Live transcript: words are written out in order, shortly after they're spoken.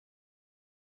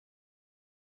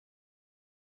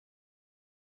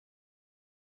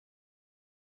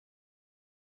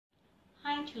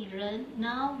Hi children,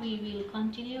 now we will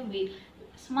continue with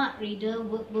Smart Reader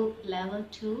Workbook Level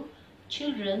 2.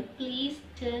 Children, please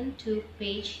turn to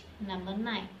page number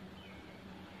 9.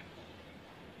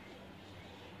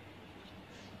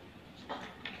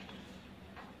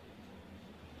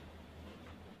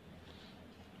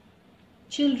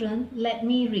 Children, let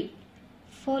me read.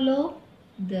 Follow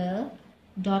the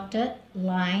dotted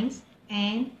lines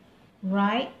and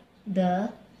write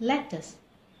the letters.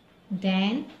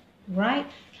 Then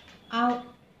write out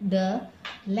the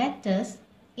letters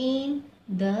in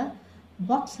the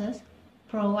boxes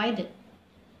provided.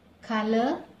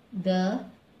 Color the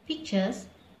pictures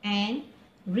and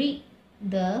read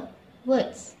the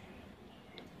words.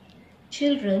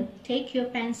 Children, take your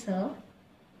pencil.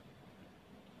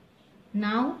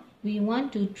 Now we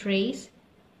want to trace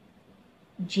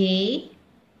J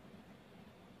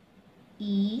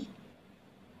E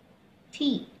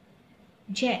T,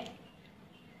 jet.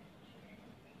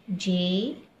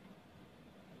 J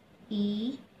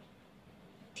E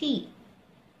T,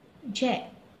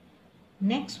 jet.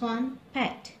 Next one,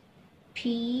 pet.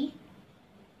 P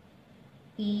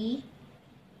E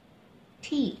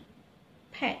T,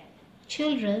 pet.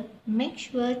 Children, make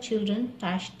sure children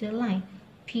touch the line.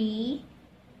 P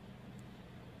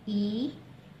E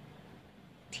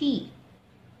T,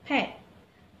 pet.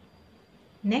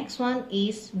 Next one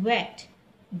is wet.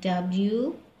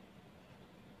 W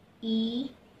E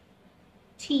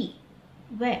T,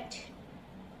 wet.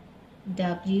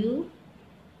 W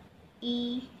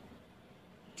E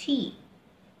T,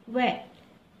 wet.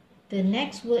 The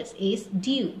next word is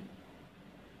dew.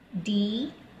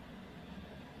 D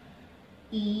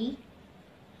E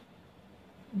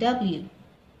W,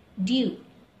 dew.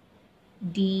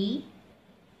 D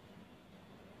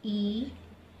E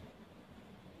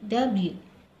W,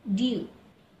 dew.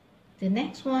 The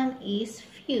next one is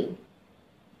few.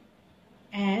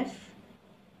 F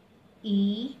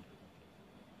E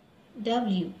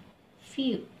W,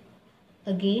 few.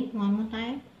 Again, one more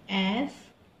time.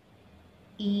 F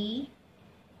E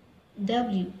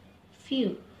W,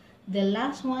 few. The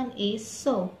last one is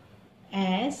so.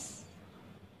 S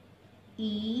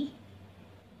E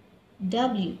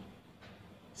W,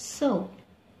 so.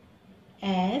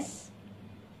 S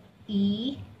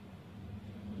E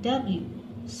W,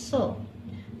 so.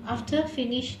 After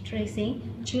finish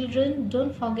tracing, children,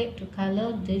 don't forget to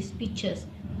color these pictures.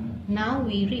 Now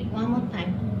we read one more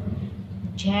time.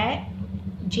 Jet,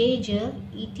 J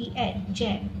E T at,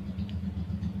 jet.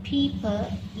 People,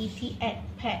 E T at,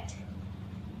 pet.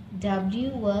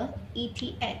 W E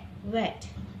T at, wet.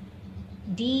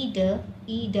 D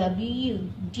E W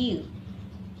U, dew.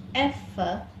 F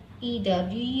E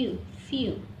W U,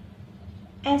 few.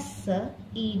 S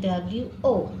E W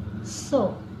O,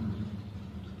 so.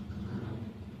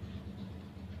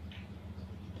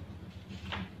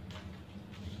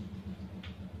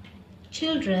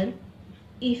 Children,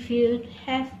 if you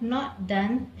have not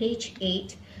done page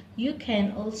 8, you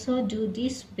can also do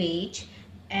this page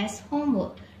as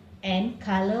homework and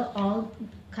color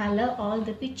all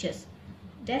the pictures.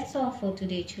 That's all for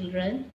today, children.